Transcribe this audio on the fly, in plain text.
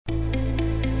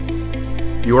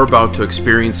You're about to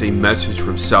experience a message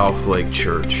from Southlake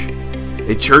Church,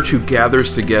 a church who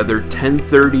gathers together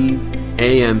 10:30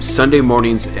 a.m. Sunday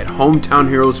mornings at Hometown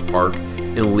Heroes Park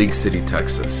in League City,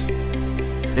 Texas.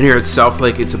 And here at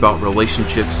Southlake, it's about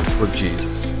relationships with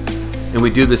Jesus. And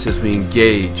we do this as we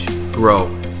engage, grow,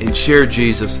 and share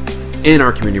Jesus in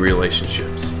our community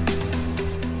relationships.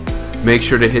 Make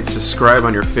sure to hit subscribe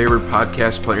on your favorite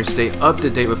podcast player and stay up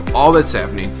to date with all that's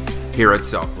happening here at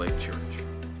Southlake Church.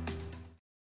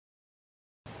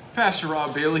 Pastor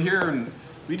Rob Bailey here, and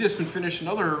we just been finished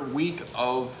another week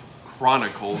of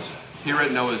Chronicles here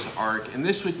at Noah's Ark. And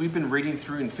this week we've been reading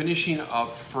through and finishing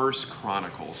up First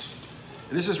Chronicles.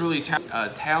 And this is really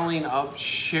tallying up,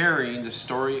 sharing the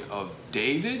story of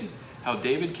David, how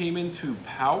David came into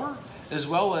power, as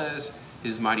well as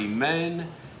his mighty men,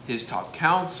 his top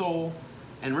council,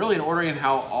 and really in ordering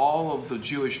how all of the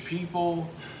Jewish people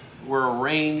were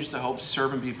arranged to help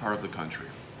serve and be part of the country.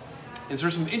 And so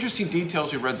there's some interesting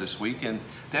details we read this week, and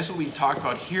that's what we talked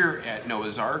about here at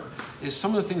Noah's Ark, is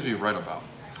some of the things we read about.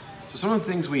 So some of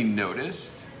the things we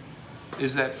noticed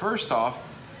is that first off,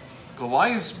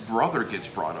 Goliath's brother gets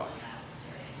brought up.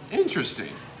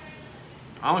 Interesting.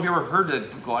 I don't know if you ever heard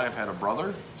that Goliath had a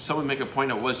brother. Some would make a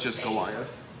point it was just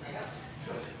Goliath.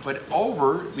 But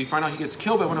we find out he gets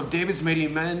killed by one of David's mighty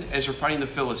men as they're fighting the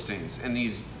Philistines. And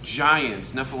these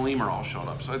giants, Nephilim, are all showed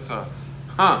up. So it's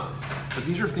But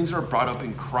these are things that are brought up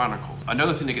in Chronicles.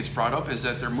 Another thing that gets brought up is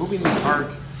that they're moving the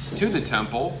ark to the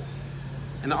temple,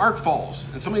 and the ark falls.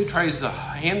 And somebody tries to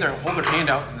hold their hand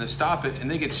out and to stop it, and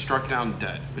they get struck down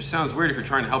dead. Which sounds weird if you're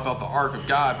trying to help out the ark of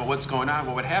God, but what's going on?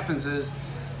 Well, what happens is,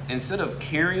 instead of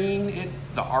carrying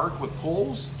the ark with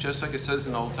poles, just like it says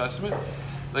in the Old Testament,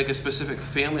 like a specific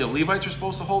family of Levites are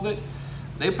supposed to hold it,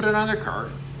 they put it on their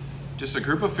cart. Just a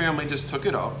group of family just took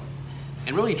it up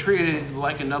and really treated it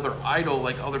like another idol,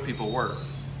 like other people were.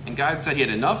 And God said he had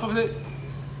enough of it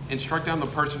and struck down the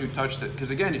person who touched it. Because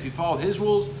again, if you followed his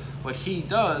rules, what he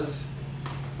does,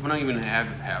 we don't even have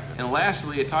it happen. And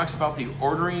lastly, it talks about the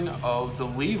ordering of the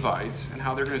Levites and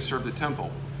how they're going to serve the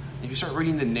temple. If you start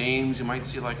reading the names, you might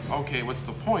see like, okay, what's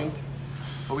the point?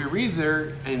 But we read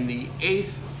there in the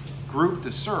 8th group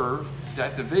to serve,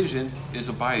 that division is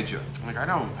Abijah. I'm like, I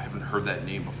haven't heard that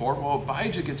name before. Well,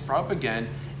 Abijah gets brought up again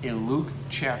in Luke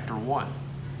chapter 1.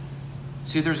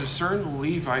 See, there's a certain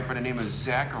Levite by the name of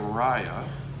Zechariah,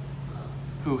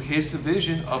 who his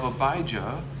division of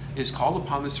Abijah is called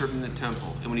upon to serve in the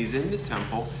temple. And when he's in the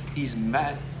temple, he's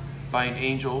met by an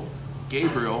angel,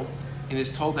 Gabriel, and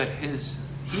is told that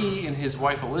he and his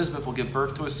wife Elizabeth will give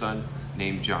birth to a son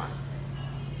named John.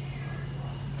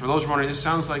 For those wondering, this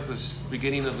sounds like the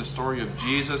beginning of the story of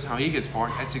Jesus, how he gets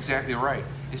born. That's exactly right.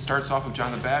 It starts off with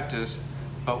John the Baptist,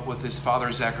 but with his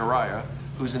father Zechariah,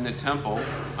 who's in the temple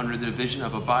under the division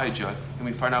of Abijah, and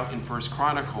we find out in First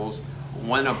Chronicles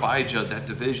when Abijah, that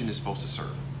division, is supposed to serve.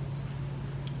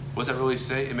 What does that really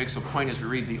say? It makes a point as we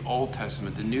read the Old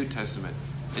Testament, the New Testament.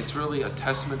 It's really a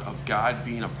testament of God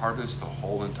being a part of this the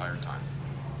whole entire time.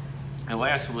 And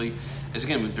lastly, as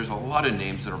again, there's a lot of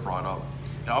names that are brought up.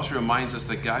 It also reminds us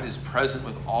that God is present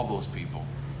with all those people.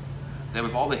 That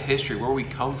with all the history, where we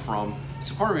come from,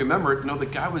 it's important to remember to know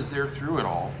that God was there through it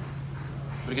all.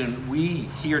 But again, we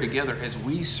here together, as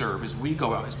we serve, as we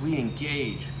go out, as we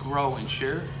engage, grow, and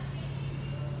share,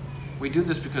 we do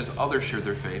this because others share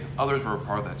their faith. Others were a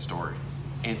part of that story.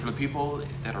 And for the people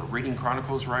that are reading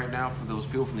Chronicles right now, for those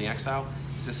people from the exile,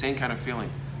 it's the same kind of feeling.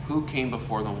 Who came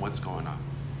before them? What's going on?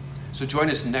 So join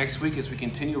us next week as we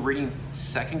continue reading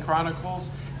 2nd Chronicles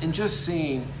and just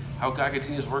seeing how God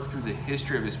continues to work through the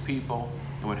history of his people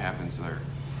and what happens there.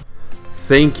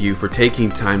 Thank you for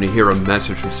taking time to hear a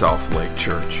message from Southlake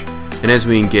Church. And as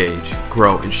we engage,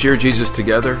 grow, and share Jesus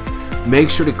together, make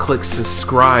sure to click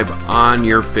subscribe on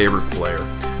your favorite player.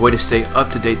 A way to stay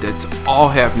up to date that's all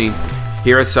happening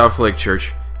here at Southlake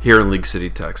Church here in League City,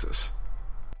 Texas.